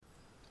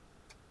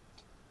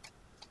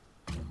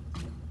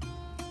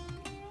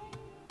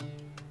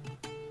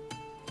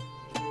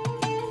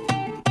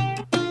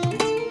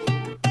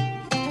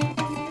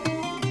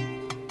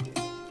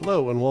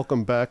Hello and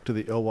welcome back to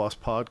the OWASP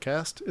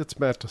podcast. It's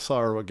Matt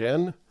Tesaro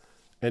again,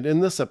 and in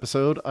this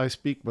episode I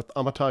speak with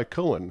Amitai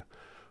Cohen,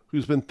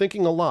 who's been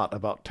thinking a lot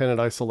about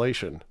tenant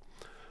isolation.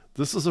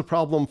 This is a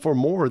problem for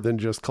more than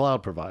just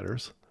cloud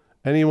providers.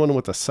 Anyone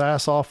with a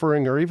SaaS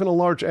offering or even a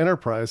large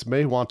enterprise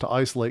may want to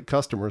isolate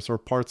customers or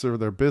parts of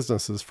their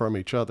businesses from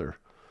each other.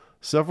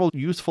 Several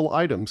useful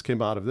items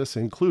came out of this,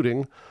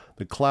 including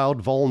the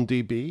Cloud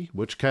VulnDB,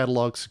 which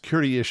catalogs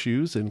security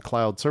issues in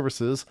cloud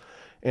services,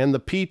 and the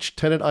Peach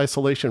Tenant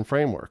Isolation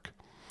Framework.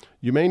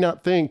 You may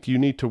not think you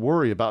need to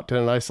worry about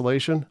tenant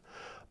isolation,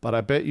 but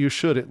I bet you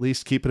should at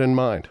least keep it in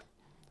mind.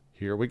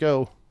 Here we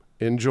go.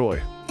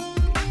 Enjoy.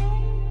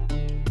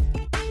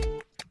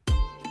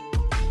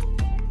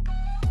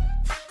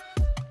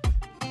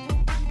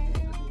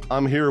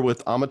 I'm here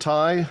with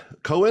Amitai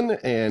Cohen,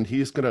 and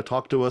he's going to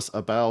talk to us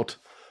about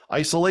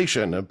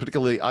isolation, and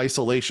particularly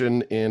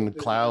isolation in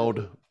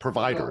cloud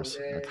providers.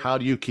 Like, how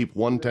do you keep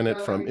one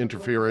tenant from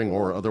interfering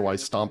or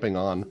otherwise stomping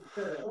on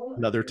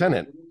another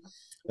tenant?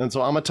 And so,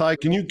 Amitai,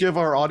 can you give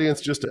our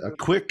audience just a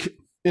quick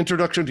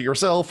introduction to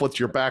yourself? What's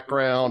your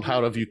background?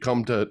 How have you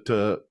come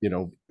to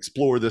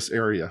explore this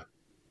area?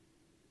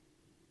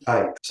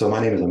 Hi, so my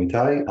name is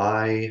Amitai.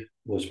 I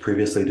was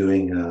previously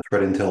doing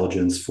threat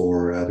intelligence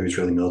for the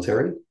Israeli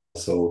military,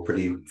 so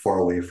pretty far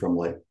away from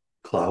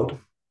cloud.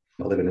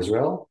 I live in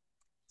Israel,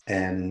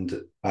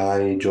 and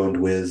I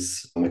joined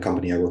Wiz, a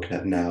company I work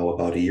at now,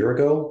 about a year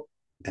ago,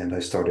 and I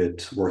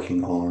started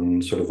working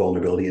on sort of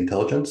vulnerability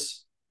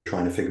intelligence,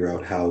 trying to figure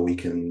out how we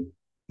can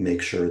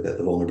make sure that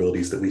the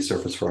vulnerabilities that we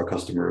surface for our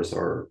customers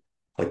are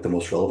the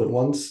most relevant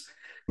ones.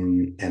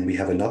 And we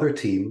have another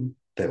team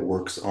that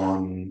works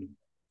on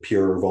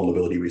pure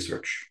vulnerability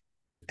research.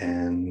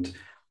 And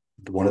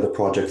one of the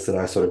projects that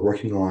I started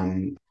working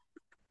on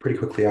pretty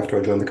quickly after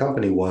I joined the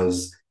company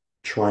was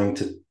trying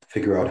to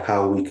figure out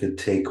how we could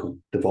take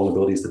the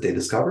vulnerabilities that they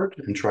discovered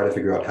and try to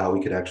figure out how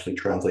we could actually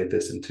translate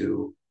this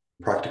into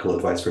practical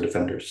advice for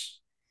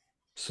defenders.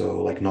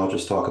 So not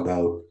just talk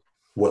about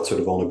what sort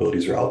of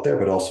vulnerabilities are out there,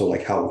 but also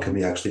how can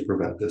we actually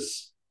prevent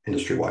this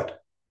industry-wide.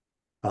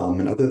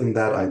 And other than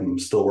that, I'm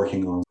still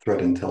working on threat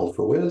intel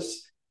for Wiz.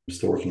 I'm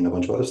still working on a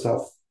bunch of other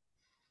stuff.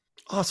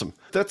 Awesome.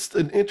 That's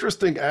an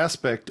interesting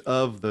aspect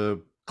of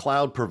the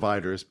cloud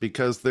providers,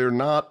 because they're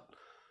not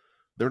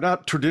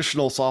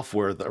traditional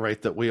software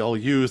that we all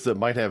use that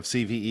might have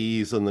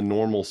CVEs and the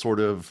normal sort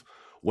of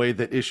way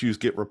that issues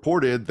get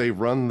reported. They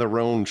run their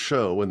own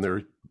show, and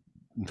they're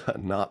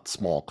not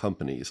small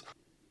companies.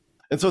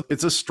 And so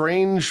it's a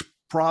strange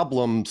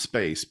problem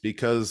space,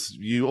 because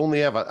you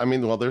only have,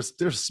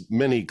 there's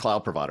many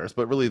cloud providers,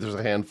 but really there's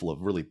a handful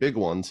of really big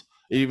ones.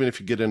 Even if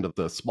you get into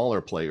the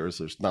smaller players,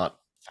 there's not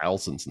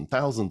thousands and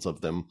thousands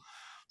of them.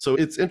 So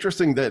it's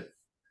interesting that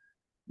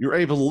you're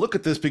able to look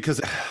at this, because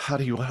how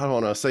do I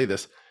want to say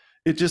this?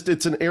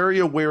 It's an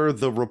area where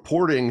the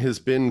reporting has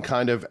been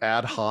kind of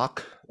ad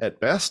hoc at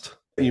best.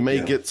 You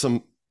may get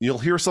you'll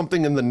hear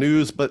something in the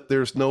news, but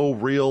there's no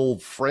real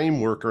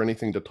framework or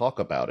anything to talk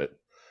about it,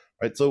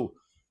 right? So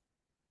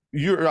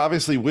you're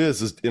obviously,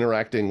 Wiz is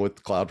interacting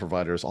with cloud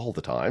providers all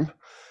the time.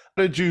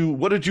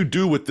 What did you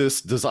do with this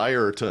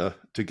desire to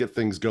get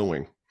things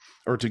going,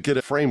 or to get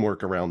a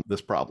framework around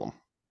this problem?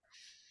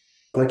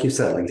 Like you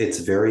said, it's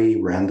very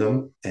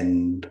random,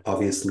 and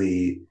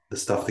obviously the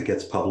stuff that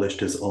gets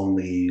published is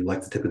only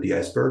the tip of the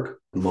iceberg.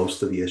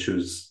 Most of the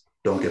issues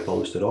don't get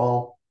published at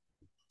all.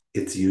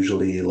 It's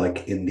usually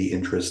in the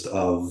interest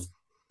of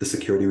the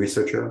security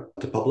researcher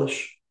to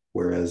publish,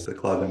 whereas the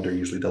cloud vendor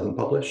usually doesn't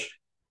publish.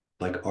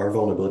 Our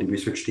vulnerability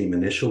research team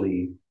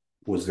initially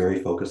was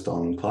very focused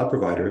on cloud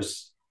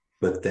providers,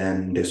 but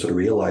then they sort of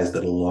realized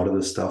that a lot of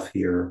the stuff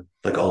here,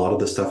 a lot of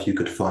the stuff you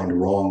could find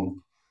wrong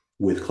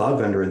with cloud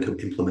vendor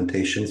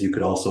implementations, you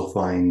could also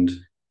find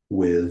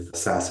with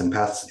SaaS and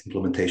PaaS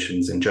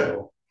implementations in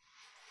general.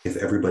 If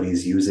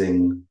everybody's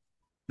using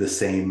the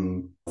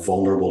same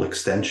vulnerable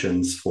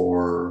extensions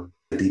for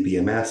the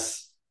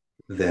DBMS,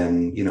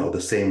 then the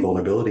same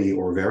vulnerability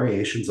or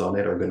variations on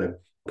it are going to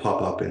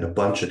pop up in a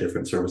bunch of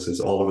different services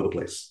all over the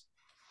place.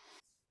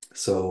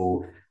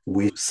 So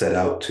we set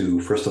out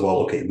to, first of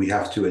all, we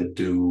have to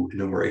do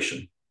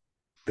enumeration.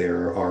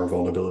 There are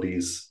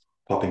vulnerabilities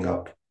popping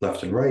up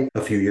left and right.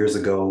 A few years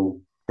ago,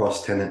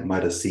 cross-tenant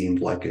might have seemed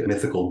like a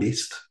mythical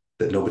beast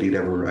that nobody had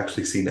ever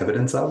actually seen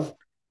evidence of.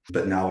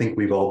 But now I think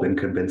we've all been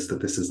convinced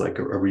that this is a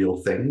real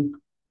thing.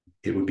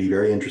 It would be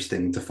very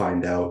interesting to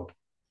find out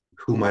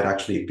who might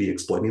actually be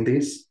exploiting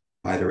these,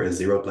 either as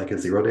zero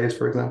days,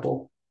 for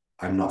example.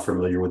 I'm not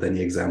familiar with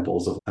any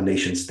examples of a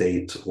nation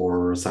state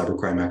or a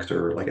cybercrime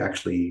actor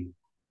actually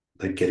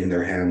getting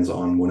their hands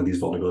on one of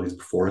these vulnerabilities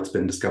before it's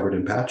been discovered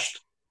and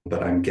patched.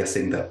 But I'm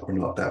guessing that we're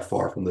not that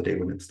far from the day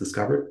when it's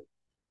discovered.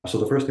 So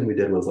the first thing we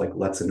did was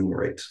let's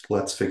enumerate.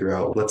 Let's set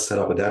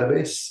up a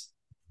database,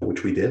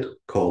 which we did,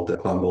 called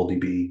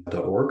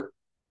cloudvulndb.org,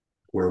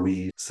 where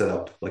we set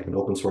up an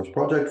open source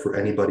project for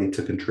anybody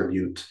to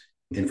contribute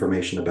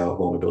information about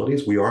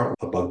vulnerabilities. We aren't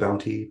a bug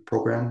bounty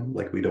program.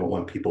 We don't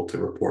want people to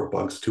report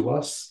bugs to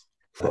us.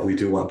 but we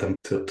do want them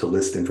to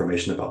list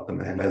information about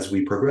them. And as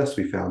we progress,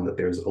 we found that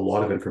there's a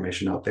lot of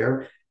information out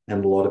there,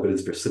 and a lot of it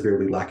is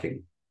severely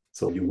lacking.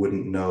 So you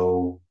wouldn't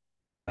know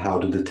how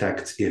to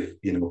detect if,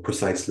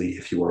 precisely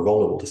if you are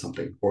vulnerable to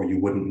something, or you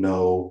wouldn't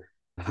know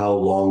how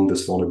long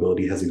this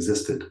vulnerability has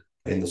existed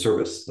in the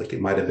service. Like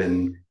it might have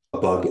been a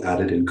bug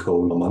added in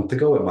code a month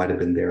ago. It might have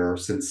been there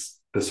since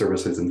the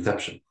service's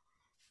inception.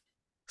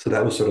 So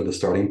that was sort of the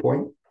starting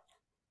point.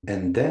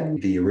 And then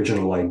the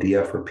original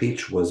idea for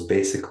Peach was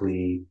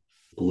basically,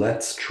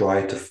 let's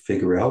try to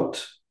figure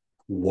out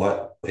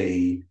what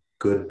a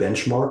good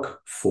benchmark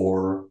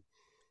for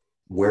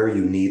where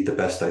you need the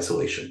best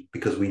isolation,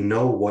 because we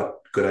know what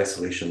good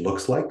isolation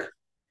looks like,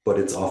 but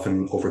it's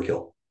often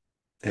overkill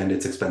and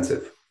it's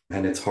expensive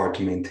and it's hard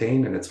to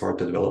maintain and it's hard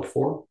to develop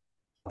for.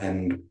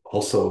 And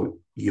also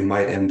you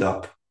might end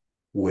up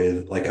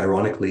with, like,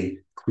 ironically,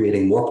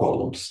 creating more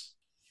problems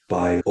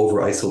by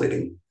over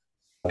isolating,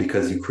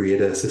 because you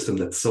create a system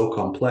that's so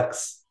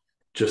complex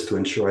just to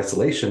ensure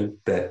isolation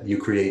that you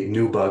create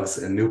new bugs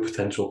and new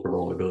potential for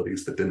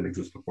vulnerabilities that didn't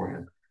exist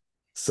beforehand.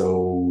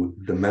 So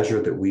the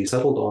measure that we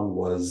settled on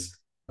was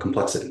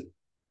complexity.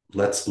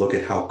 Let's look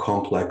at how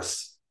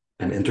complex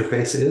an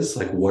interface is,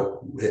 like what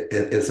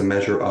is a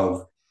measure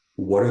of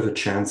what are the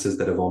chances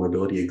that a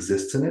vulnerability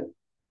exists in it,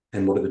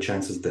 and what are the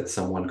chances that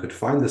someone could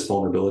find this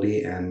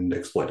vulnerability and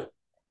exploit it.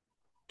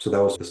 So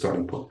that was the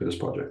starting point for this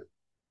project.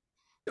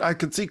 I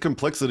could see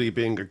complexity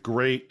being a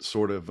great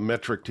sort of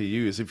metric to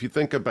use. If you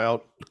think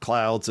about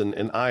clouds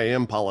and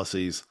IAM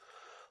policies,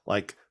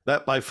 like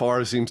that by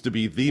far seems to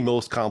be the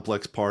most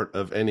complex part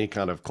of any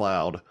kind of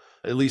cloud.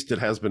 At least it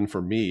has been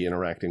for me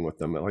interacting with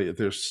them.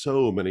 There's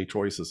so many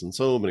choices and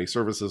so many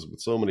services with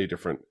so many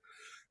different.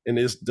 And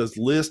does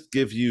list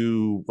give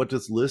you, what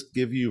does list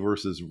give you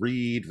versus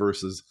read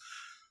versus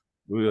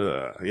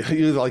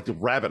you like the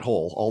rabbit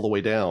hole all the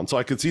way down. So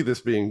I could see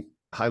this being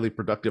highly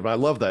productive. I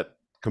love that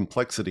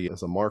complexity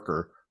as a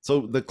marker.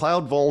 So the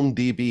Cloud Vuln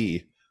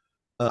DB,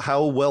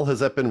 how well has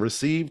that been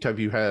received? Have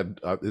you had,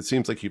 it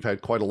seems like you've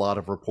had quite a lot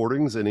of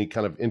reportings. Any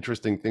kind of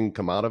interesting thing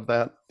come out of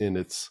that in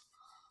its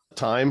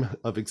time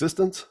of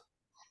existence?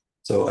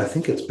 So I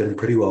think it's been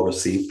pretty well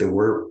received. There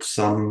were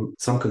some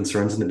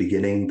concerns in the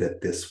beginning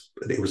that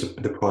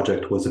the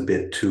project was a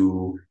bit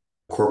too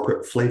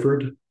corporate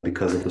flavored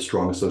because of the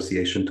strong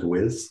association to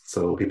Wiz.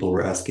 So people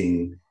were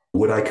asking,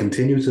 would I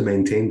continue to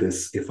maintain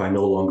this if I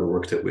no longer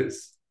worked at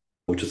Wiz?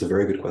 Which is a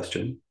very good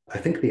question. I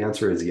think the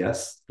answer is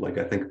yes. Like,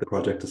 I think the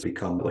project has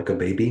become like a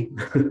baby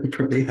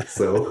for me.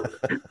 So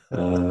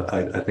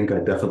I think I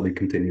definitely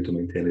continue to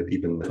maintain it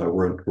even if I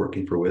weren't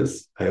working for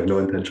Wiz. I have no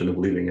intention of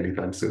leaving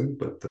anytime soon.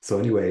 But so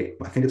anyway,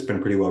 I think it's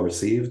been pretty well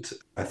received.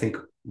 I think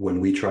when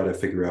we try to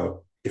figure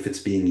out if it's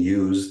being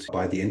used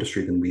by the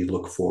industry, then we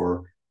look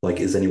for, like,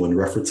 is anyone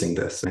referencing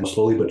this? And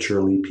slowly but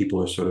surely,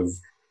 people are sort of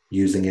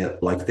using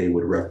it like they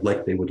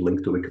would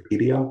link to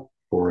Wikipedia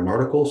for an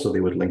article. So they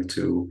would link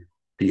to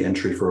the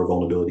entry for a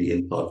vulnerability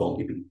in Cloud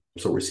VulnDB.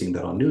 So we're seeing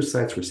that on news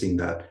sites, we're seeing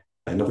that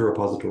in other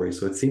repositories.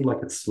 So it seemed like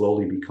it's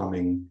slowly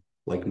becoming,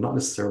 like, not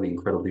necessarily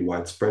incredibly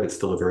widespread. It's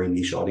still a very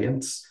niche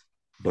audience,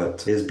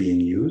 but is being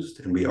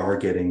used. And we are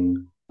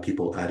getting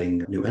people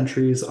adding new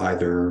entries,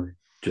 either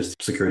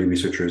just security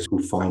researchers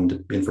who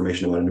find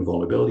information about a new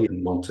vulnerability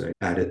and want to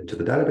add it to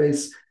the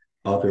database,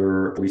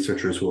 other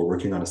researchers who are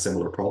working on a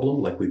similar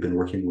problem, like we've been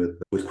working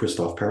with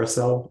Christophe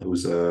Paracel,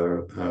 who's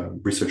a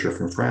researcher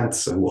from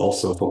France who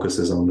also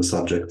focuses on the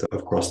subject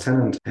of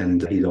cross-tenant,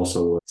 and he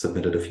also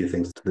submitted a few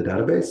things to the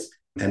database.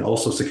 And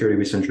also security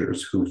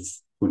researchers who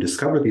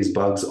discover these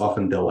bugs,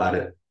 often they'll add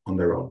it on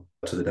their own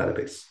to the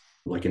database,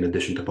 like in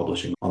addition to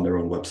publishing on their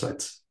own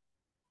websites.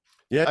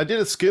 Yeah, I did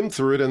a skim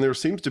through it, and there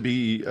seems to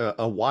be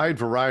a wide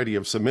variety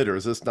of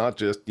submitters. It's not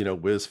just,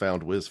 Wiz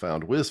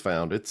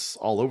found. It's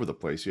all over the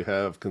place. You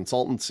have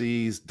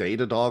consultancies,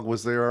 Datadog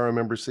was there, I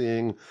remember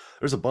seeing.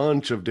 There's a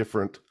bunch of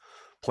different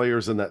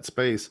players in that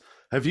space.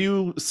 Have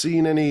you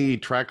seen any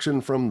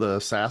traction from the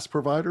SaaS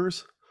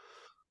providers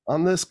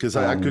on this? Because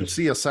I could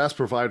see a SaaS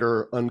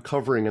provider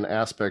uncovering an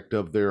aspect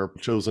of their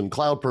chosen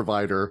cloud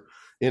provider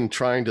in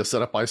trying to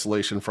set up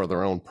isolation for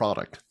their own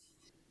product.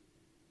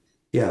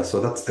 Yeah,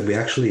 so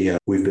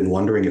we've been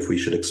wondering if we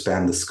should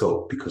expand the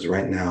scope, because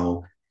right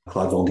now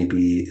Cloud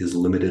VulnDB is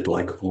limited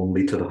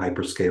only to the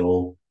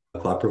hyperscale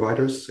cloud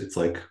providers. It's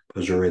like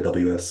Azure,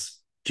 AWS,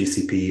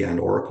 GCP, and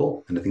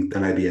Oracle, and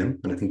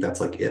IBM, and I think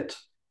that's it.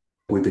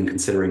 We've been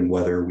considering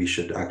whether we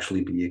should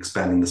actually be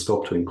expanding the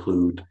scope to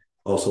include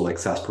also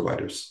SaaS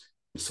providers.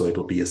 So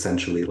it'll be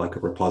essentially like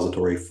a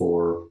repository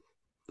for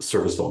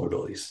service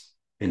vulnerabilities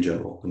in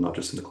general, and not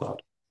just in the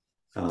cloud.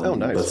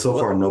 Nice. But so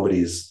far,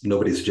 nobody's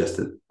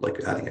suggested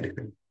adding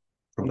anything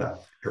from that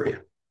area.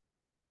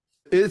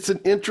 It's an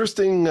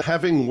interesting,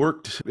 having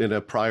worked in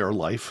a prior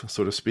life,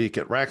 so to speak,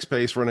 at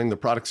Rackspace running the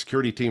product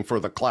security team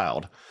for the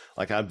cloud.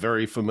 I'm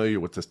very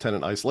familiar with this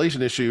tenant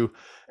isolation issue,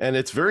 and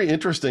it's very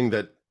interesting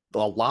that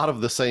a lot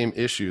of the same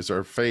issues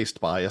are faced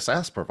by a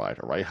SaaS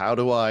provider, right? How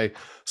do I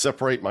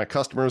separate my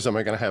customers? Am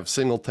I going to have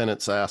single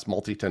tenant SaaS,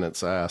 multi-tenant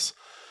SaaS?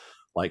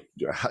 Like,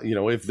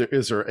 if there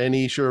is there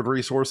any shared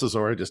resources,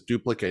 or I just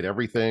duplicate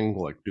everything,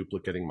 like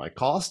duplicating my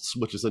costs,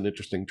 which is an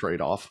interesting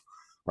trade-off,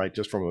 right?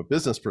 Just from a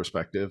business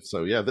perspective.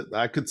 So yeah,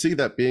 I could see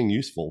that being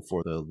useful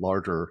for the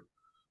larger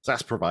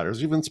SaaS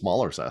providers. Even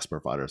smaller SaaS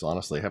providers,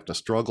 honestly, have to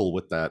struggle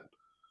with that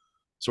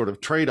sort of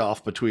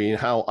trade-off between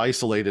how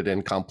isolated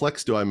and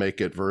complex do I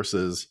make it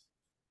versus,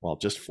 well,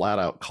 just flat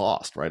out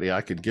cost, right?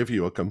 I could give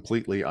you a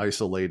completely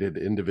isolated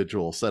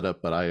individual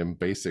setup, but I am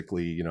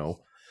basically,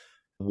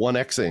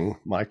 1xing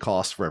my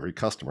cost for every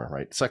customer,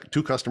 right?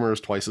 Two customers,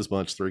 twice as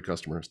much, three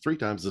customers, three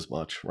times as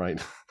much, right?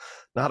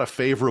 Not a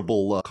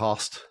favorable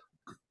cost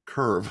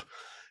curve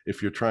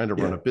if you're trying to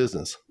run a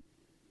business.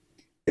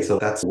 So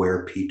that's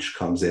where Peach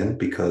comes in,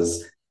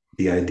 because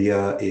the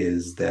idea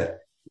is that,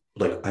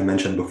 like I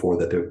mentioned before,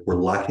 that we're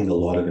lacking a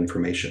lot of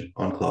information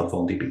on Cloud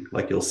DB.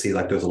 Like you'll see,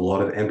 like there's a lot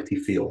of empty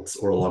fields,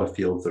 or a lot of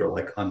fields that are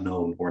like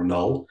unknown or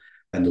null.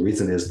 And the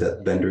reason is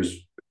that vendors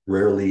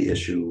rarely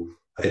issue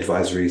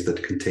advisories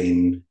that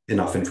contain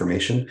enough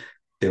information.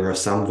 There are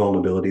some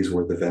vulnerabilities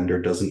where the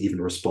vendor doesn't even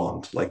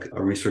respond. Like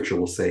a researcher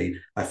will say,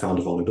 I found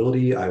a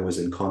vulnerability, I was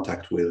in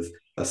contact with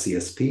a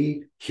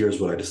CSP, here's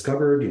what I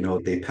discovered,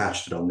 they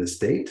patched it on this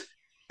date.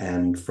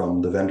 And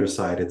from the vendor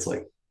side, it's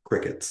like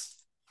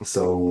crickets.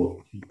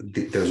 So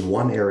there's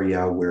one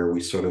area where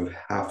we sort of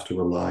have to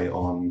rely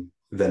on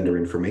vendor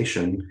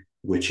information,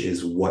 which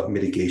is what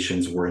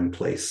mitigations were in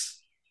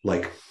place.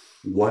 Like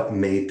what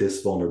made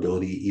this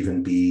vulnerability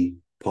even be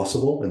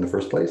possible in the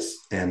first place,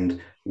 and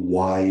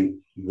why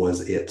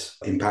was it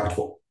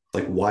impactful?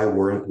 Like why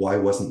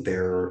wasn't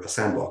there a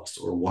sandbox,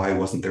 or why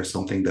wasn't there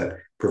something that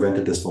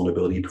prevented this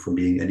vulnerability from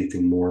being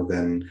anything more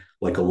than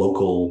like a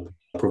local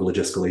privilege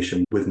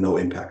escalation with no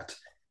impact?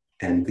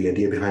 And the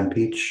idea behind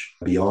Peach,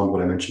 beyond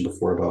what I mentioned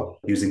before about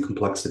using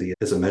complexity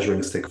as a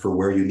measuring stick for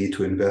where you need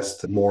to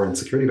invest more in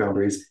security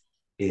boundaries,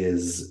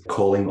 is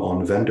calling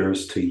on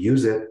vendors to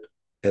use it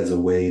as a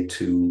way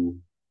to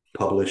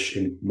publish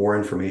more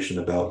information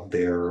about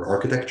their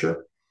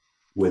architecture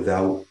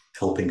without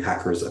helping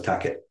hackers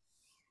attack it.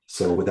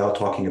 So without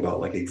talking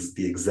about like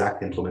the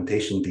exact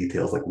implementation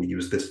details, like we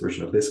use this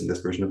version of this and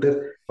this version of this,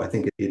 I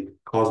think it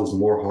causes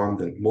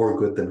more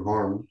good than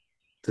harm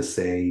to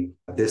say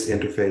this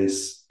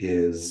interface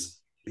is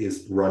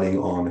running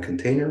on a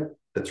container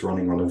that's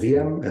running on a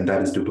VM, and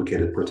that is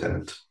duplicated per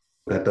tenant.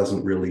 That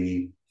doesn't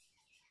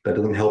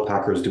help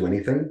hackers do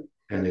anything,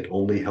 and it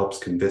only helps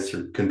convince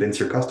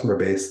your customer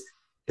base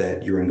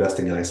that you're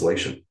investing in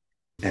isolation.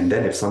 And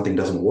then if something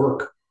doesn't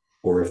work,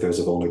 or if there's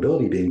a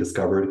vulnerability being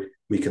discovered,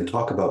 we can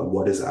talk about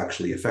what is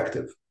actually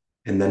effective.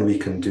 And then we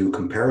can do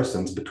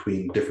comparisons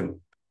between different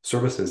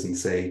services and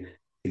say,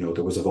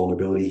 there was a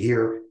vulnerability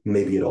here,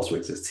 maybe it also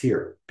exists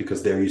here,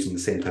 because they're using the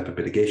same type of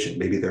mitigation.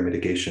 Maybe their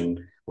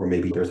mitigation, or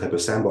maybe their type of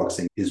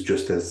sandboxing is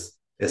just as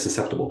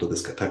susceptible to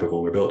this type of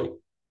vulnerability.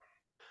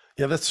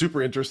 Yeah, that's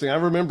super interesting. I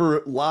remember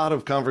a lot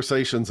of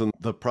conversations in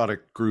the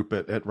product group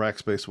at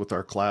Rackspace with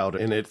our cloud,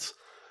 and it's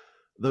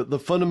the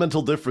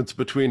fundamental difference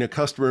between a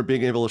customer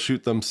being able to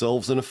shoot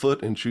themselves in a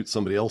foot and shoot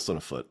somebody else in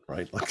a foot,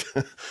 right? Like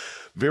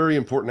very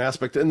important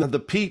aspect. And the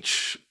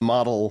Peach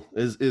model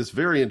is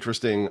very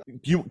interesting.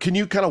 Can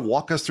you kind of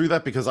walk us through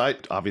that? Because I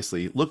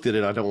obviously looked at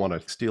it. I don't want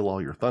to steal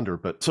all your thunder,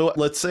 but so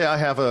let's say I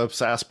have a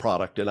SaaS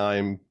product and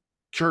I'm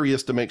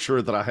curious to make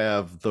sure that I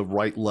have the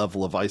right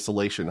level of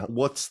isolation.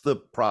 What's the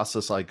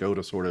process I go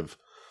to sort of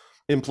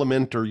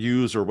implement or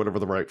use, or whatever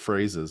the right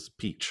phrase is,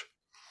 Peach?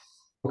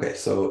 Okay,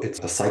 so it's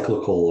a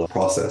cyclical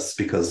process,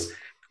 because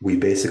we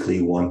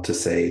basically want to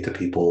say to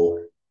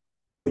people,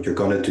 you're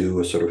going to do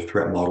a sort of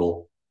threat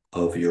model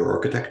of your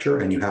architecture,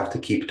 and you have to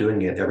keep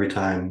doing it every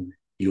time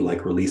you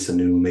like release a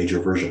new major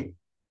version,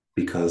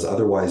 because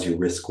otherwise you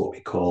risk what we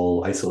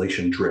call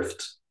isolation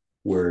drift,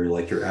 where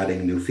like you're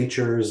adding new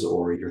features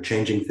or you're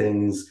changing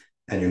things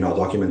and you're not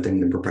documenting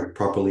them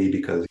properly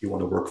because you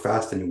want to work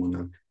fast and you want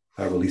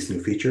to release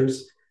new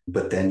features,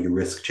 but then you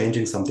risk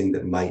changing something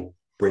that might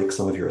break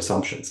some of your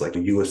assumptions. Like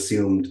you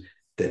assumed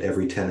that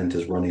every tenant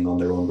is running on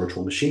their own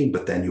virtual machine,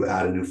 but then you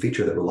add a new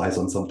feature that relies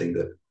on something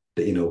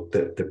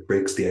that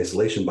breaks the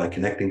isolation by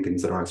connecting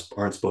things that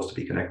aren't supposed to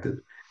be connected.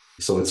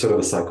 So it's sort of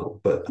a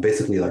cycle. But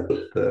basically, like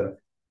the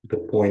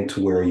point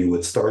where you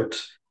would start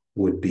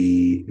would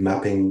be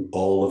mapping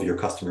all of your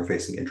customer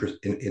facing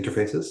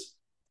interfaces,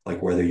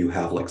 like whether you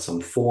have like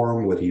some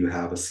form, whether you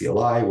have a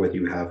CLI, whether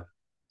you have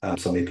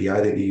some API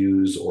that you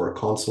use, or a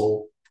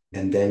console,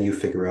 and then you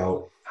figure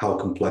out how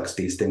complex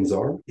these things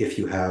are. If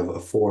you have a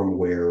form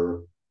where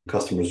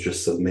customers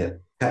just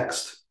submit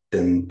text,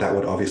 then that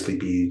would obviously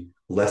be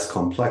less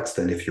complex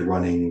than if you're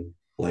running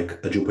like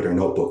a Jupyter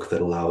notebook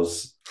that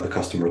allows a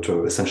customer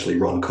to essentially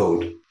run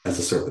code as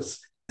a service,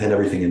 and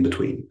everything in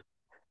between.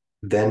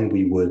 Then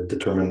we would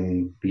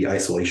determine the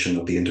isolation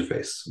of the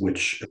interface,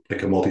 which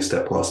like a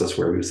multi-step process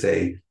where we would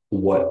say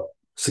what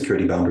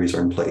security boundaries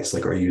are in place.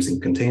 Like, are you using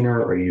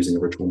container? Are you using a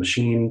virtual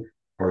machine?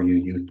 Are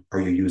you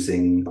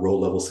using row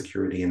level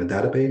security in a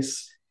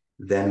database?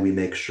 Then we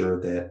make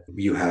sure that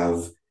you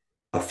have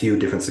a few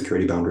different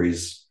security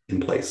boundaries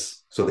in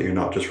place. so that you're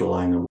not just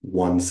relying on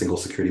one single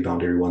security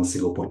boundary, one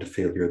single point of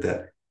failure,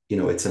 that,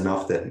 it's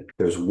enough that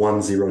there's one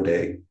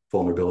 0-day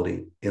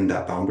vulnerability in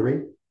that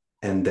boundary,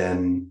 and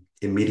then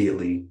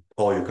immediately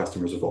all your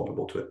customers are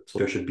vulnerable to it. So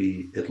there should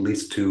be at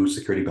least 2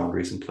 security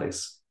boundaries in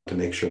place to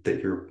make sure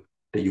that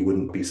you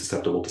wouldn't be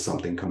susceptible to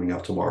something coming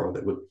out tomorrow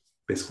that would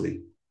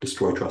basically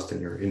destroy trust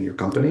in your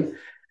company.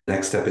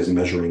 Next step is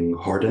measuring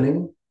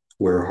hardening,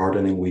 where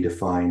hardening we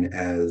define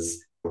as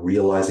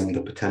realizing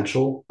the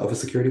potential of a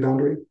security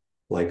boundary.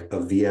 Like a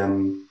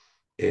VM,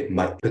 it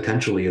might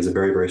potentially is a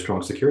very, very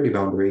strong security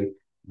boundary,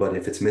 but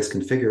if it's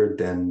misconfigured,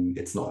 then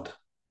it's not.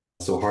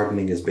 So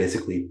hardening is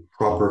basically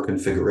proper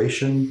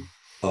configuration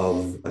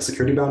of a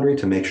security boundary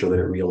to make sure that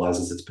it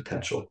realizes its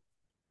potential.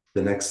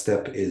 The next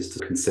step is to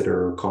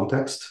consider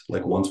context.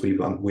 Like once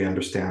we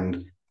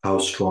understand how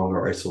strong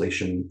our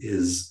isolation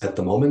is at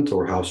the moment,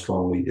 or how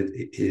strong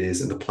it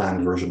is in the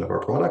planned version of our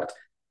product,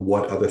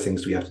 what other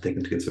things do we have to take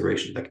into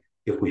consideration? Like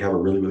if we have a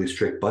really, really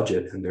strict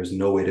budget and there's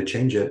no way to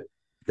change it,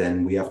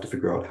 then we have to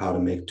figure out how to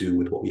make do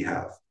with what we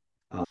have.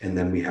 And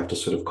then we have to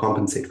sort of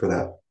compensate for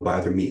that by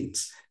other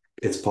means.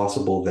 It's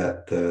possible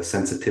that the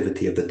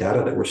sensitivity of the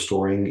data that we're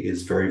storing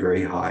is very,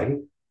 very high,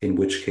 in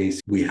which case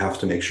we have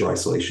to make sure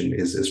isolation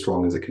is as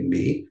strong as it can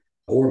be.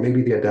 Or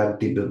maybe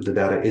the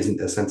data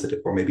isn't as sensitive,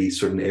 or maybe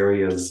certain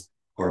areas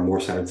are more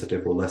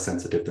sensitive or less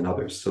sensitive than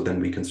others. So then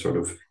we can sort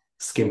of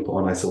skimp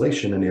on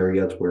isolation in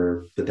areas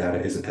where the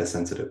data isn't as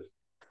sensitive.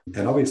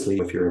 And obviously,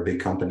 if you're a big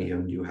company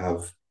and you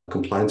have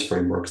compliance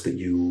frameworks that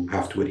you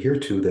have to adhere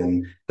to,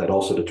 then that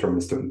also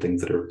determines certain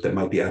things that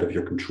might be out of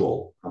your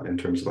control in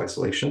terms of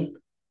isolation.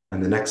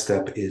 And the next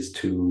step is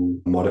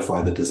to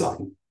modify the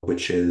design,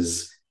 which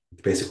is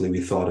basically we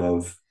thought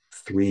of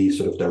 3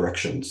 sort of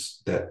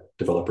directions that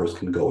developers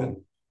can go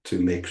in to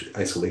make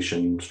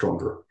isolation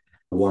stronger.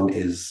 One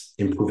is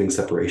improving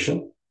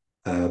separation,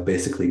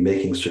 basically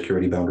making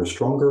security boundaries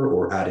stronger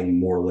or adding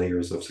more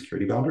layers of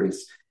security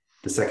boundaries.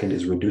 The second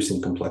is reducing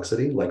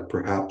complexity, like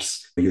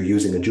perhaps you're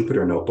using a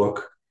Jupyter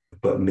notebook,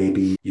 but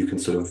maybe you can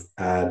sort of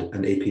add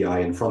an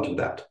API in front of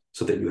that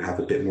so that you have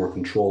a bit more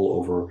control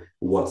over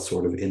what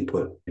sort of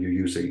input your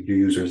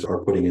users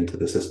are putting into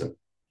the system.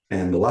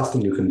 And the last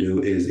thing you can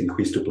do is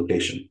increase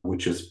duplication,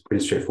 which is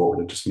pretty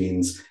straightforward. It just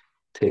means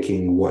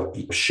taking what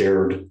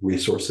shared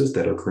resources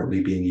that are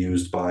currently being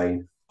used by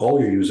all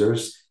your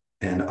users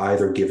and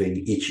either giving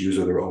each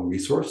user their own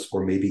resource,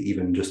 or maybe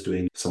even just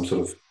doing some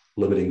sort of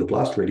limiting the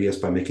blast radius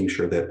by making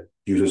sure that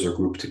users are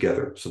grouped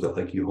together, so that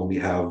like you only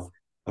have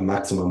a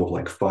maximum of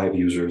like 5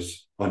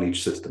 users on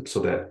each system, so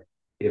that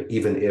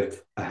even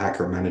if a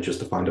hacker manages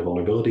to find a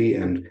vulnerability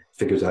and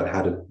figures out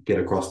how to get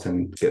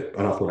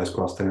unauthorized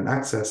cross-tenant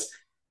access,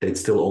 they'd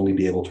still only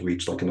be able to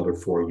reach like another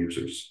 4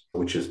 users,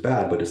 which is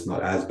bad, but it's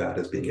not as bad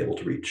as being able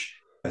to reach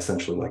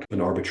essentially like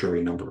an arbitrary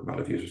amount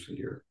of users in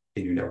your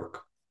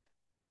network.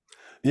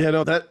 Yeah,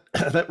 no,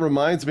 that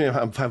reminds me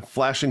of, I'm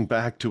flashing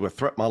back to a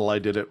threat model I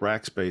did at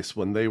Rackspace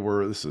when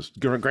this is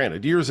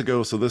granted years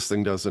ago, so this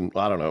thing doesn't,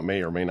 I don't know, it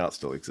may or may not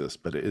still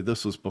exist, but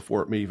this was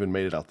before it even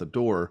made it out the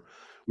door.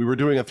 We were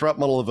doing a threat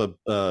model of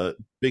a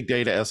big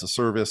data as a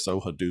service, so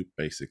Hadoop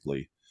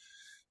basically.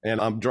 And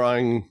I'm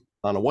drawing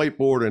on a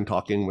whiteboard and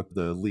talking with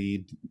the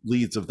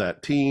leads of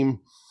that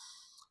team.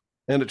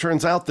 And it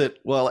turns out that,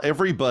 well,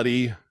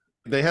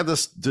 they had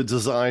this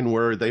design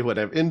where they would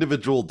have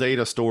individual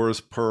data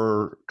stores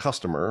per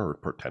customer or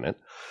per tenant,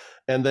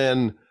 and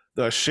then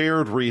the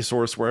shared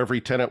resource where every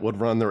tenant would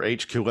run their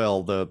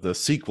HQL, the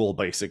SQL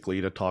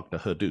basically, to talk to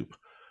Hadoop,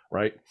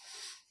 right?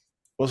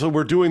 Well, so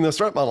we're doing this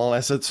threat model, and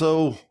I said,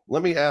 so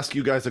let me ask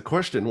you guys a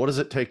question. What does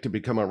it take to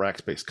become a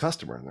Rackspace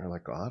customer? And they're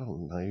like, oh, I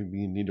don't know.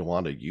 You need to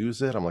want to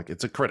use it. I'm like,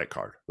 it's a credit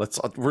card. Let's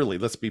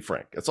be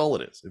frank. That's all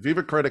it is. If you have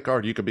a credit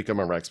card, you can become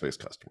a Rackspace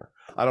customer.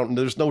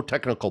 There's no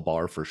technical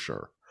bar for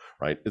sure.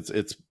 Right?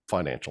 It's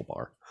financial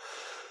bar.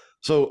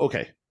 So,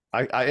 okay,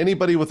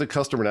 anybody with a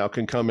customer now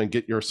can come and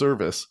get your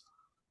service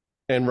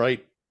and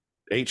write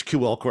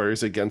HQL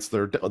queries against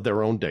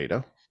their own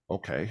data.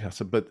 Okay, I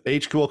said, but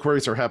HQL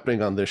queries are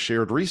happening on this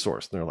shared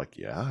resource. And they're like,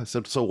 yeah. I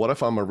said, so what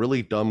if I'm a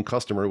really dumb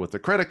customer with a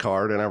credit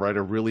card and I write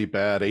a really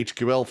bad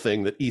HQL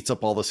thing that eats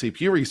up all the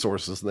CPU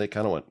resources? And they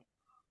kind of went,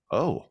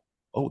 oh,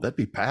 that'd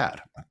be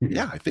bad.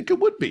 Yeah, I think it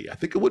would be. I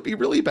think it would be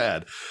really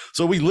bad.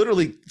 So we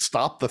literally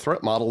stopped the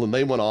threat model and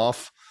they went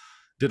off,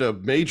 did a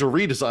major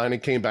redesign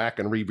and came back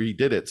and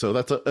redid it. So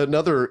that's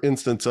another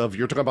instance of,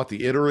 you're talking about the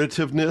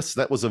iterativeness.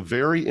 That was a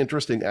very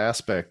interesting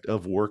aspect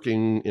of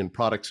working in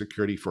product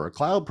security for a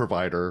cloud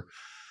provider,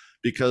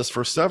 because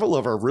for several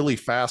of our really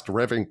fast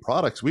revving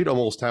products, we'd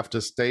almost have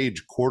to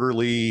stage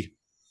quarterly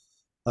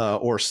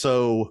or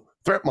so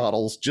threat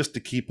models just to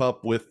keep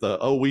up with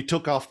we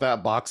took off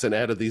that box and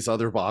added these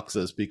other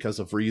boxes because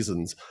of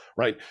reasons,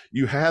 right?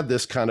 You had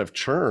this kind of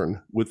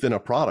churn within a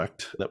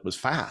product that was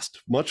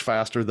fast, much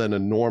faster than a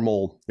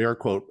normal, air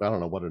quote, I don't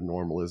know what a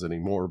normal is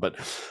anymore, but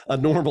a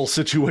normal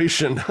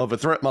situation of a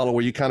threat model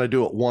where you kind of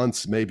do it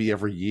once, maybe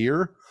every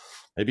year,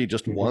 maybe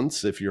just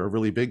once if you're a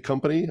really big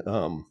company.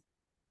 And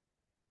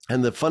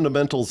the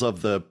fundamentals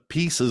of the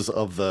pieces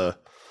of the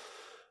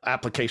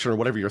application or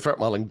whatever you're threat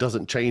modeling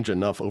doesn't change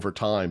enough over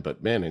time.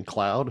 But man, in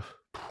cloud,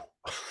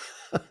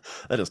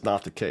 that is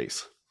not the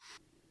case.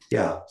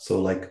 Yeah.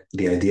 So like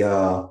the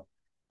idea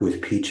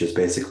with Peach is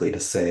basically to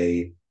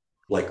say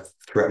like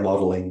threat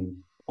modeling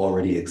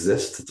already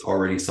exists. It's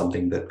already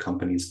something that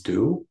companies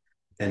do.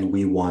 And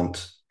we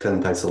want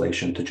tenant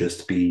isolation to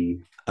just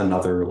be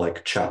another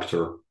like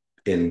chapter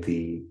in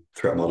the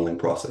threat modeling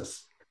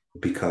process.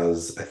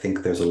 Because I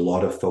think there's a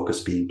lot of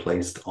focus being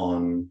placed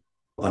on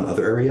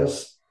other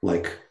areas,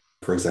 like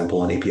for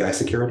example on API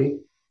security.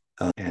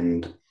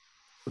 And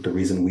the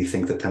reason we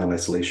think that tenant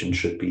isolation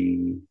should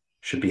be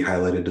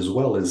highlighted as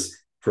well is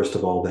first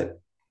of all that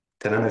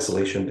tenant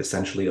isolation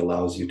essentially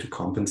allows you to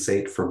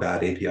compensate for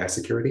bad API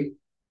security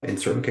in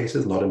certain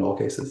cases, not in all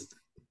cases,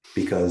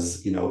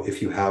 because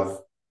if you have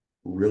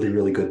really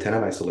really good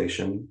tenant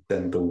isolation,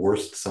 then the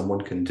worst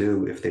someone can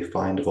do if they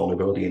find a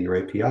vulnerability in your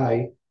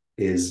API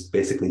is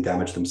basically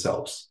damage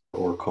themselves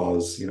or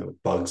cause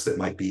bugs that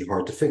might be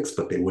hard to fix,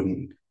 but they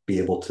wouldn't be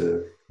able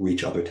to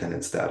reach other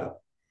tenants' data.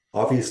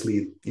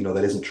 Obviously,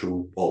 that isn't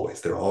true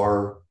always. There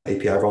are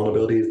API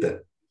vulnerabilities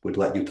that would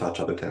let you touch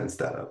other tenants'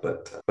 data,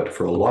 but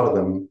for a lot of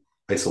them,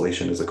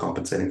 isolation is a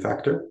compensating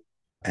factor.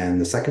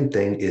 And the second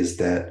thing is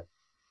that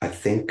I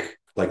think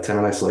like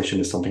tenant isolation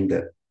is something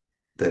that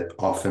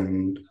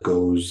often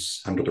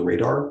goes under the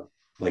radar.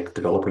 Like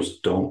developers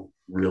don't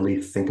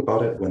really think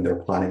about it when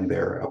they're planning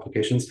their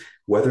applications,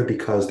 whether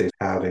because they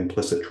have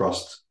implicit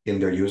trust in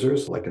their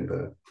users, like in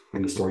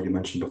the story you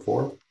mentioned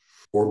before,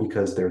 or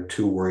because they're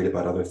too worried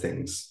about other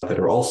things that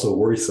are also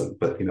worrisome,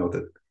 but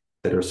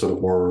that are sort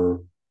of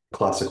more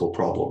classical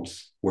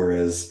problems.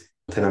 Whereas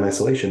tenant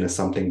isolation is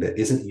something that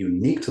isn't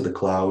unique to the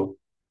cloud,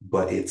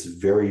 but it's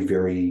very,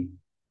 very,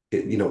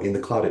 in the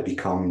cloud, it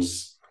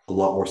becomes a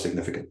lot more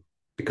significant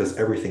because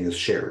everything is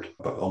shared,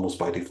 but almost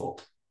by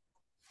default.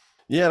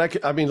 Yeah, and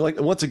I mean, like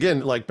once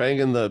again, like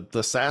banging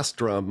the SaaS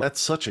drum, that's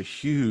such a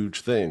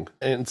huge thing.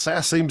 And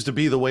SaaS seems to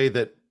be the way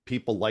that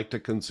people like to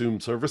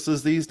consume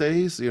services these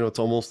days. It's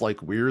almost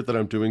like weird that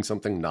I'm doing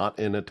something not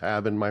in a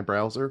tab in my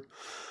browser.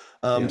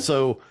 Yeah.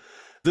 So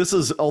this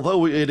is,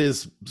 although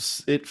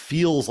it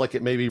feels like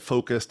it may be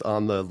focused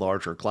on the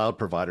larger cloud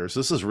providers,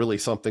 this is really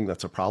something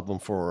that's a problem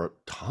for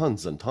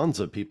tons and tons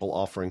of people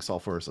offering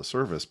software as a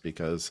service,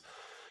 because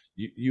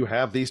you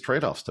have these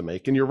trade-offs to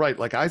make. And you're right.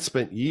 Like I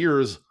spent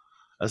years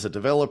as a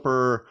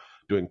developer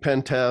doing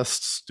pen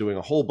tests, doing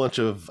a whole bunch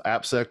of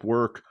AppSec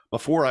work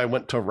before I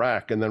went to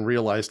RAC, and then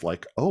realized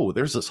like, oh,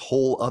 there's this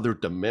whole other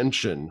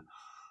dimension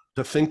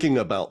to thinking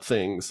about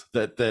things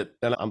that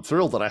and I'm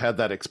thrilled that I had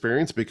that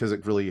experience, because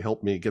it really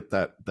helped me get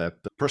that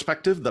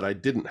perspective that I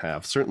didn't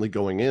have, certainly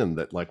going in,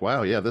 that like,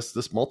 wow, yeah,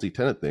 this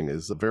multi-tenant thing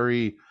is a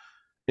very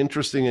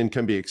interesting and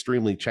can be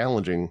extremely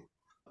challenging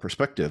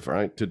perspective,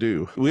 right, to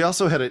do. We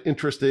also had an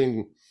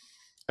interesting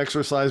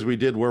exercise we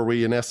did where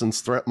we in essence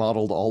threat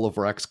modeled all of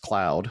RAC's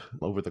cloud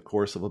over the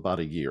course of about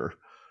a year,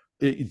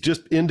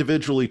 just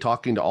individually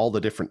talking to all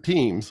the different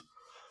teams.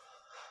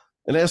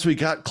 And as we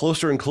got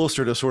closer and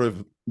closer to sort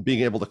of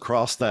being able to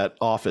cross that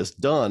off as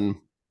done,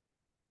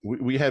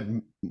 we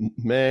had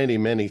many,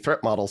 many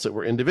threat models that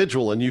were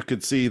individual, and you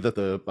could see that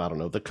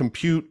the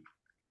compute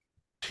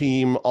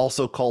team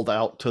also called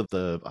out to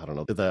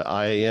the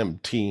IAM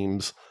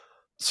team's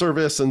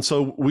service. And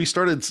so we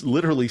started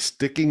literally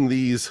sticking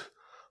these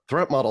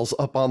threat models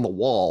up on the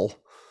wall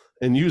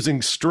and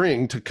using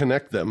string to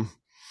connect them.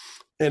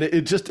 And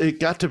it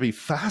got to be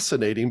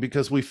fascinating,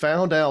 because we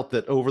found out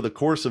that over the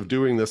course of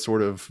doing this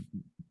sort of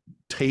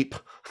tape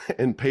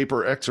and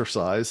paper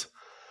exercise,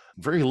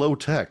 very low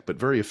tech, but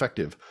very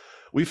effective,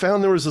 we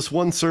found there was this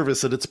one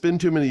service that it's been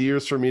too many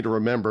years for me to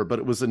remember, but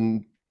it was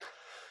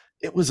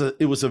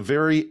a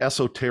very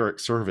esoteric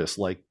service.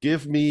 Like,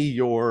 give me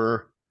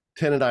your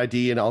tenant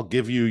ID and I'll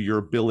give you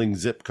your billing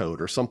zip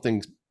code or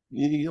something.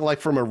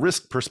 Like from a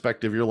risk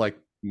perspective, you're like,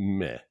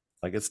 meh,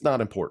 like it's not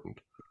important.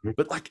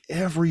 But like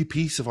every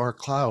piece of our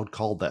cloud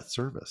called that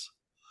service.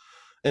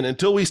 And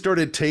until we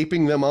started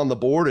taping them on the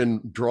board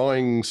and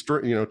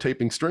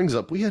taping strings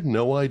up, we had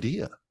no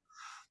idea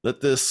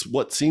that this,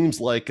 what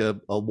seems like a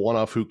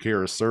one-off who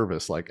cares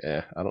service, like,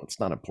 it's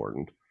not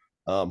important.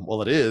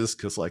 Well, it is,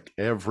 because like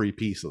every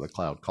piece of the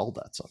cloud called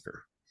that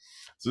sucker.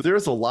 So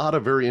there's a lot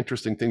of very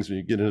interesting things when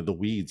you get into the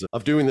weeds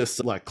of doing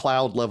this like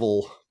cloud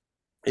level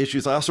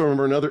issues. I also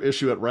remember another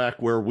issue at RAC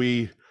where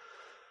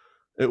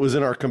it was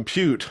in our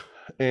compute,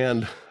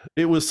 and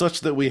it was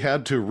such that we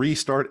had to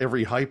restart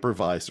every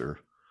hypervisor.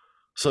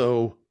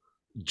 So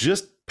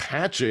just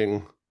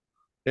patching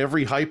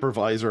every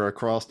hypervisor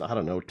across,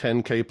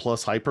 10K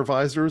plus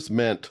hypervisors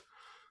meant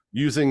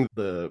using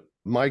the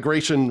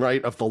migration,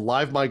 right, of the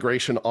live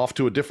migration off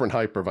to a different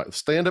hypervisor,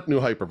 stand up new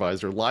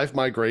hypervisor, live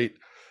migrate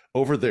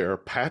over there,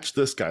 patch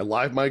this guy,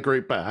 live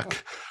migrate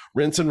back,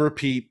 rinse and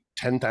repeat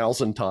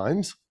 10,000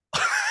 times.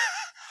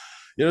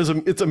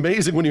 It's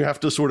amazing when you have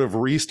to sort of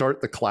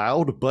restart the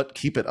cloud, but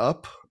keep it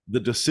up,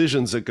 the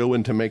decisions that go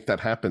in to make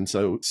that happen.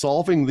 So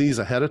solving these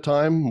ahead of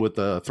time with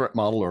the threat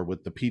model or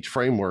with the Peach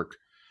framework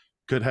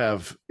could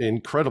have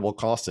incredible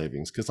cost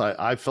savings, because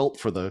I felt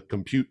for the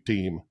compute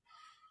team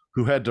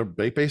who had to,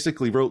 they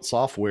basically wrote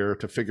software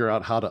to figure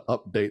out how to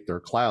update their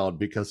cloud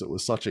because it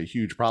was such a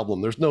huge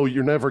problem.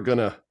 You're never going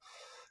to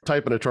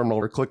type in a terminal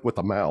or click with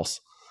a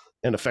mouse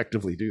and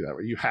effectively do that.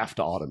 You have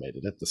to automate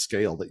it at the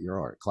scale that you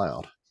are at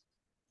cloud.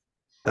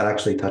 That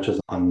actually touches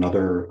on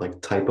another like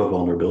type of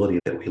vulnerability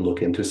that we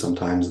look into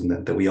sometimes,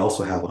 and that we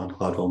also have on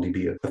Cloud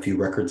VulnDB a few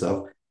records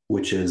of,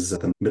 which is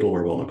the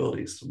middleware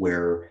vulnerabilities,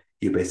 where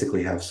you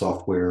basically have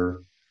software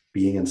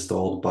being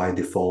installed by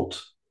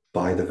default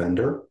by the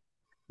vendor,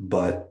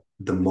 but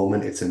the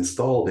moment it's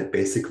installed, it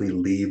basically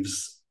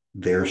leaves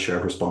their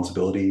shared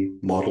responsibility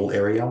model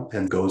area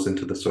and goes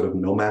into the sort of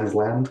no man's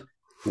land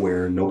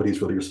where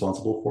nobody's really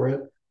responsible for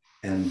it.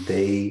 And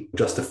they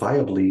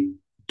justifiably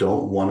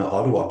don't want to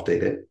auto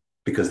update it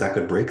because that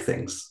could break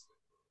things.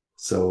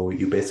 So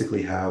you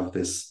basically have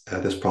this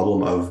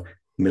problem of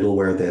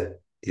middleware that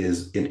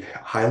is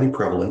highly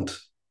prevalent,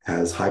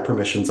 has high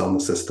permissions on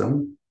the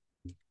system,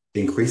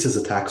 increases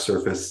attack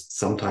surface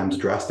sometimes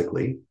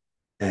drastically,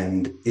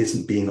 and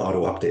isn't being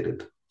auto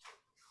updated.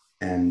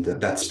 And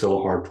that's still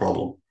a hard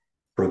problem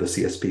for the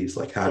CSPs.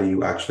 Like, how do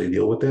you actually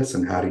deal with this,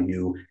 and how do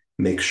you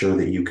make sure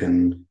that you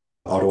can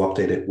auto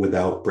update it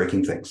without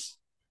breaking things?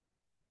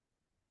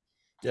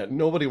 Yeah,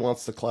 nobody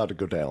wants the cloud to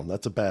go down.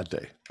 That's a bad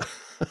day.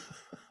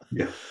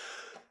 Yeah.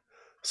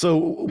 So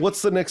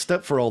what's the next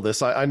step for all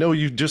this? I know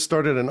you just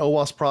started an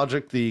OWASP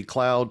project, the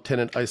Cloud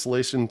Tenant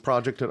Isolation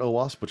project at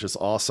OWASP, which is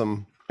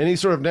awesome. Any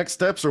sort of next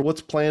steps or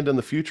what's planned in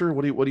the future?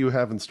 What do you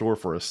have in store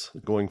for us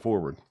going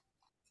forward?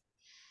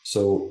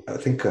 So I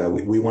think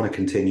we want to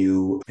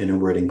continue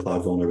enumerating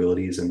cloud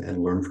vulnerabilities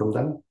and learn from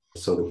them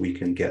so that we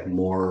can get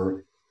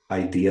more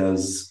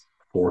ideas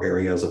for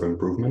areas of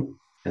improvement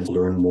and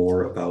learn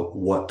more about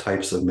what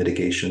types of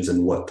mitigations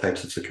and what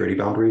types of security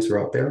boundaries are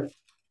out there.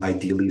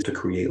 Ideally, to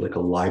create like a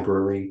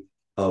library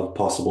of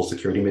possible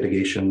security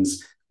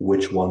mitigations,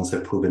 which ones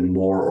have proven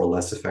more or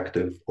less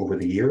effective over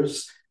the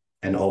years,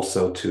 and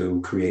also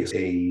to create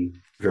a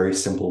very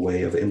simple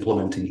way of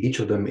implementing each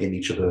of them in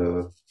each of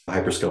the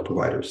hyperscale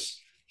providers.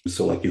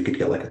 So like you could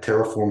get like a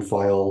Terraform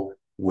file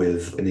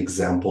with an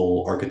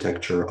example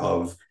architecture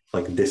of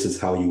like, this is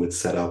how you would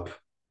set up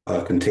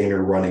a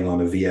container running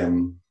on a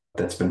VM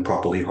that's been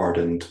properly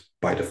hardened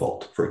by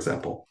default, for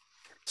example.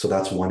 So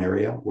that's one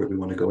area where we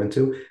want to go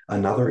into.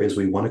 Another is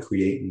we want to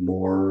create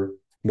more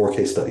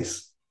case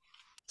studies.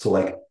 So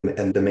like,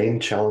 and the main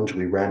challenge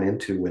we ran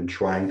into when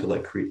trying to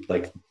like create,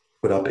 like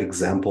put up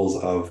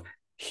examples of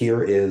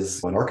here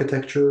is an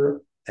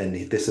architecture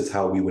and this is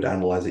how we would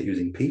analyze it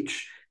using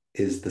Peach,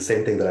 is the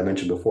same thing that I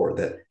mentioned before,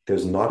 that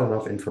there's not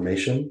enough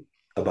information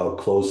about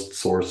closed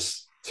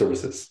source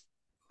services,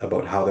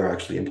 about how they're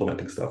actually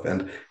implementing stuff.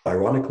 And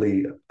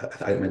ironically,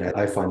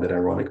 I find that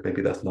ironic,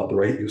 maybe that's not the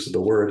right use of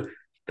the word.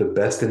 The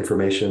best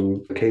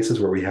information, the cases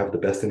where we have the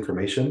best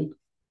information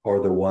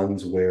are the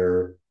ones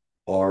where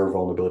our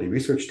vulnerability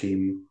research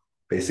team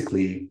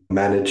basically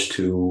managed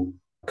to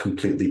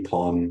completely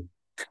pawn,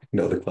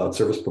 the cloud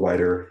service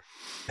provider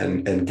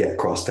and get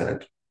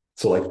cross-tenant.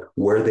 So like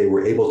where they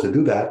were able to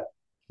do that,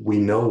 we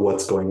know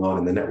what's going on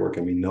in the network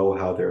and we know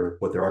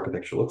what their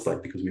architecture looks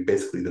like because we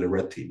basically did a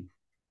red team.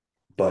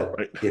 But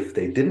right. If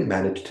they didn't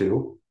manage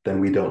to, then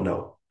we don't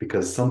know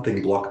because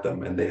something blocked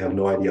them and they have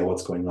no idea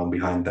what's going on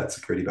behind that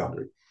security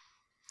boundary.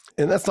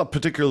 And that's not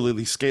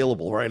particularly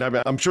scalable, right? I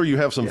mean, I'm sure you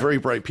have some very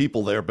bright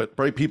people there, but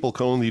bright people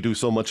can only do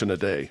so much in a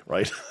day,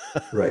 right?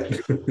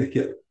 Right.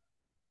 Yeah.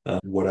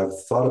 What I've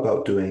thought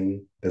about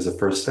doing as a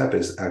first step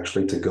is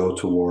actually to go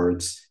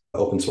towards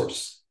open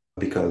source,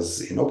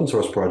 because in open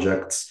source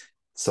projects,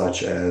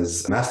 such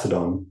as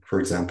Mastodon, for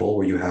example,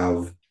 where you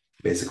have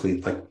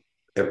basically like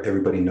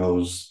everybody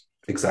knows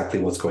exactly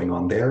what's going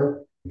on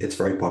there. It's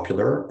very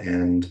popular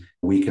and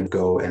we can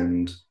go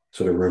and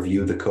sort of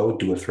review the code,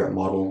 do a threat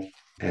model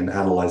and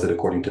analyze it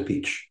according to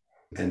Peach.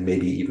 And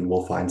maybe even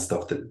we'll find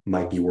stuff that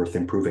might be worth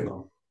improving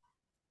on.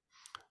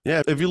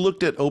 Yeah. Have you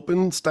looked at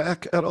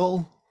OpenStack at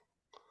all?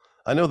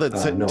 I know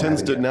that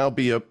tends to now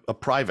be a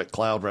private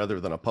cloud rather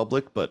than a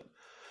public, but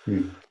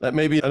that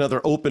may be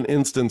another open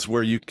instance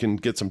where you can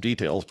get some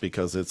details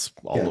because it's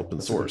all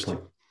open source.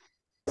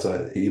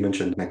 So you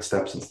mentioned next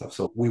steps and stuff.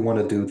 So we want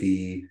to do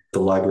the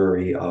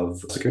library of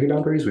security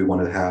boundaries. We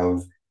want to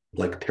have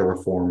like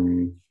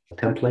Terraform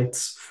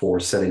templates for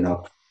setting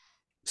up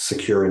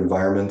secure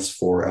environments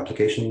for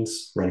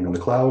applications running on the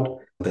cloud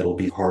that'll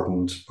be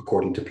hardened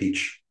according to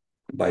Peach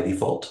by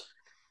default.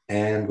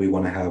 And we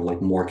want to have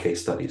like more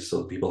case studies so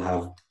that people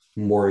have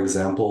more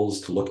examples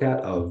to look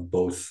at of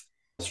both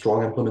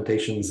strong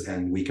implementations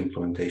and weak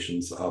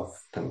implementations of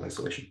tenant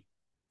isolation.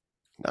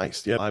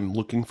 Nice. Yeah, I'm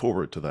looking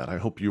forward to that. I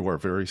hope you are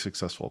very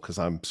successful because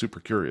I'm super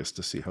curious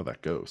to see how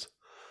that goes.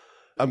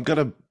 I'm going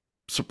to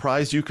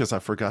surprise you because I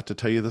forgot to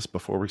tell you this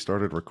before we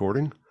started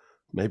recording.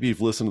 Maybe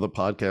you've listened to the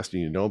podcast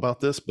and you know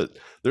about this, but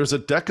there's a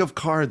deck of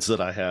cards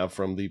that I have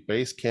from the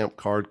Basecamp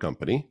Card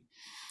Company.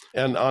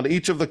 And on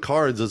each of the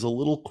cards is a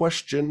little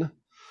question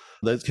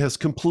that has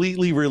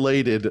completely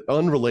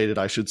unrelated,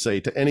 I should say,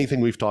 to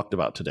anything we've talked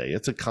about today.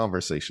 It's a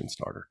conversation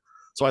starter.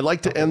 So I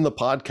like to end the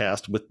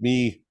podcast with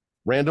me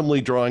randomly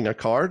drawing a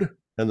card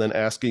and then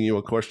asking you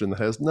a question that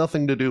has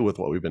nothing to do with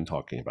what we've been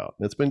talking about.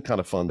 It's been kind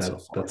of fun so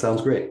far. That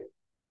sounds great.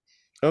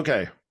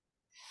 Okay.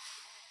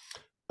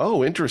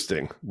 Oh,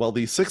 interesting. Well,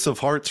 the 6 of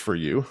hearts for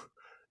you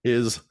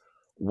is,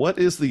 what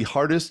is the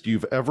hardest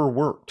you've ever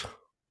worked?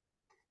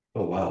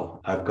 Oh,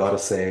 wow. I've got to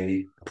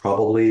say,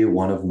 probably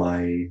one of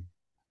my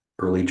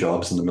early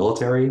jobs in the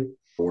military,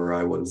 where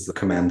I was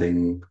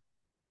commanding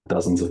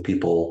dozens of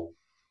people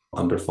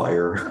under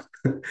fire,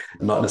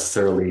 not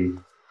necessarily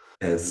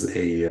as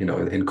a,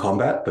 in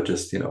combat, but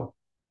just,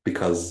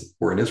 because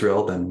we're in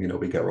Israel, then,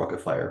 we get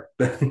rocket fire.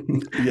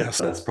 Yes.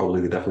 That's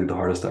probably definitely the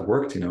hardest I've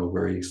worked,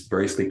 very,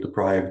 very sleep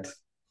deprived,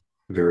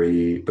 but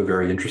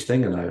very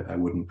interesting. And I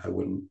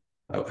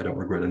don't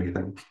regret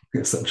anything,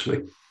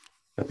 essentially.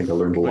 I think I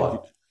learned a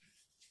lot.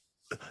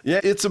 Yeah,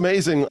 it's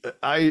amazing.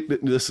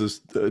 This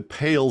is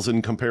pales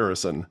in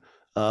comparison.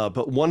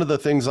 But one of the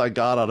things I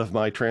got out of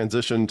my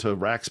transition to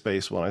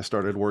Rackspace when I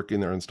started working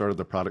there and started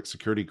the product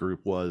security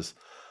group was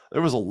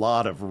there was a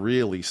lot of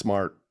really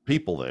smart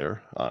people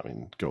there. I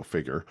mean, go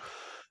figure.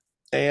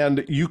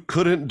 And you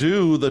couldn't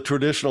do the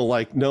traditional,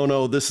 like,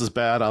 no, this is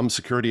bad. I'm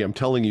security. I'm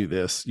telling you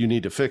this. You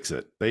need to fix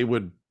it. They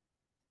would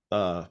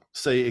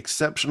say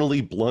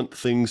exceptionally blunt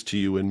things to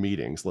you in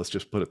meetings. Let's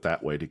just put it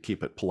that way to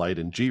keep it polite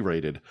and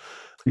G-rated.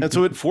 And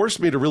so it forced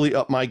me to really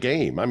up my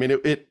game. I mean,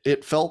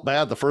 it felt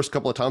bad the first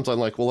couple of times. I'm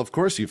like, well, of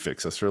course you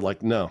fix this. They're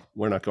like, no,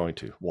 we're not going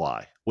to.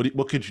 Why?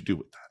 What could you do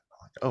with that?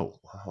 I'm like, oh,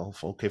 well,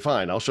 okay,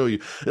 fine. I'll show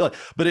you.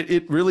 But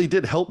it really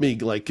did help me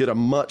get a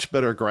much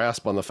better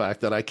grasp on the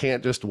fact that I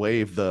can't just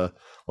wave the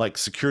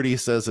security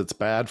says it's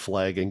bad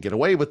flag and get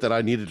away with it.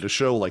 I needed to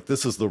show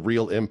this is the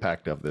real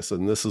impact of this,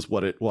 and this is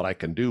what I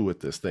can do with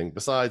this thing.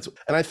 Besides,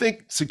 and I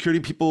think security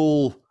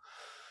people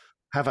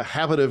have a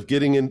habit of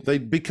getting in,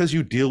 because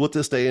you deal with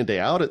this day in, day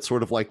out, it's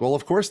sort of like, well,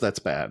 of course that's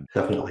bad.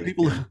 Definitely.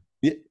 People,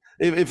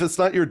 if it's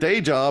not your day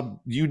job,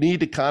 you need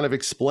to kind of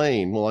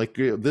explain, well,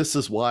 this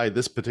is why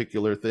this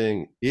particular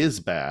thing is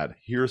bad.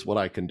 Here's what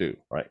I can do,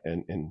 right?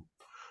 And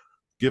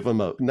give them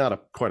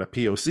quite a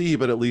POC,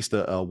 but at least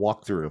a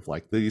walkthrough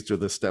of these are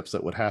the steps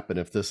that would happen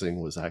if this thing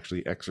was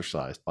actually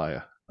exercised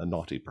by a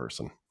naughty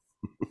person.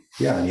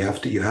 Yeah, and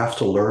you have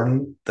to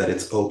learn that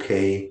it's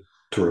okay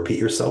to repeat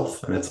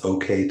yourself, and it's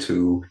okay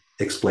to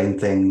explain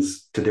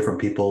things to different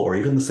people or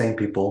even the same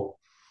people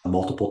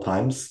multiple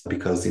times,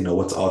 because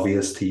what's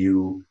obvious to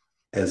you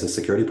as a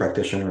security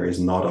practitioner is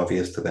not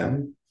obvious to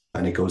them,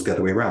 and it goes the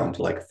other way around.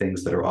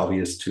 Things that are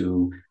obvious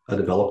to a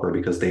developer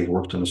because they've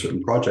worked on a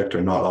certain project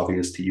are not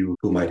obvious to you,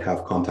 who might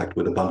have contact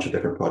with a bunch of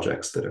different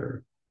projects that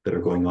are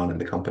going on in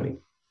the company.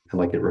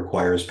 And it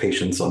requires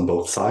patience on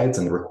both sides,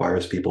 and it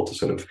requires people to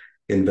sort of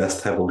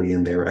invest heavily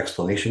in their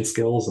explanation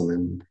skills and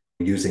then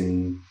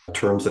using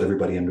terms that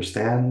everybody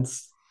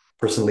understands.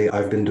 Personally,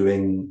 I've been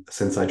doing,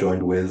 since I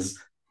joined Wiz,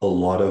 a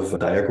lot of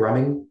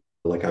diagramming.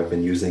 I've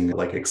been using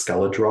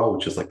Excalidraw,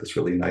 which is this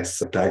really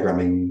nice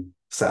diagramming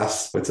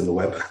SaaS. It's in the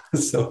web.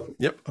 So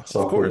yep,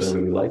 software that I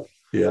really like.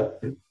 Yeah.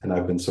 And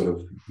I've been sort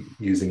of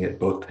using it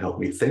both to help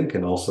me think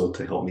and also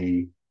to help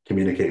me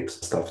communicate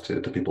stuff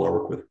to people I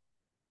work with.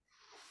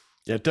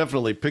 Yeah,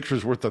 definitely.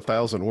 Pictures worth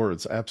 1,000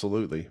 words.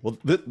 Absolutely. Well,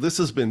 this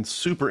has been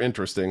super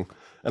interesting,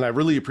 and I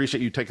really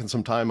appreciate you taking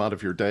some time out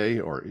of your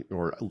day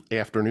or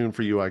afternoon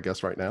for you, I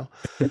guess, right now.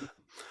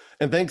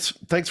 And thanks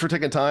for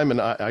taking time,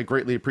 and I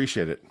greatly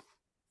appreciate it.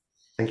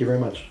 Thank you very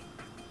much.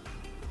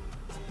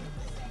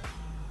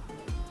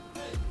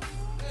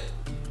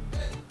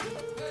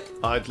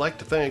 I'd like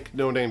to thank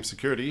No Name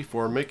Security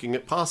for making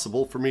it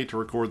possible for me to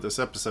record this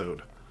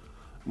episode.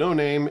 No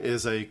Name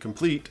is a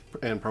complete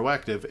and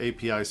proactive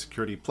API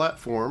security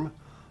platform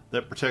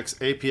that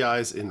protects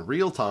APIs in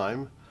real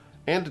time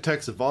and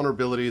detects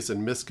vulnerabilities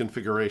and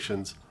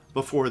misconfigurations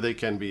before they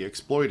can be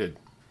exploited.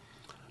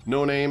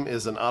 No Name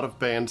is an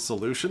out-of-band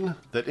solution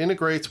that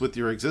integrates with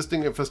your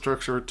existing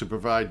infrastructure to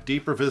provide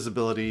deeper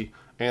visibility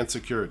and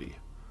security.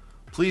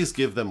 Please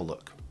give them a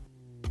look.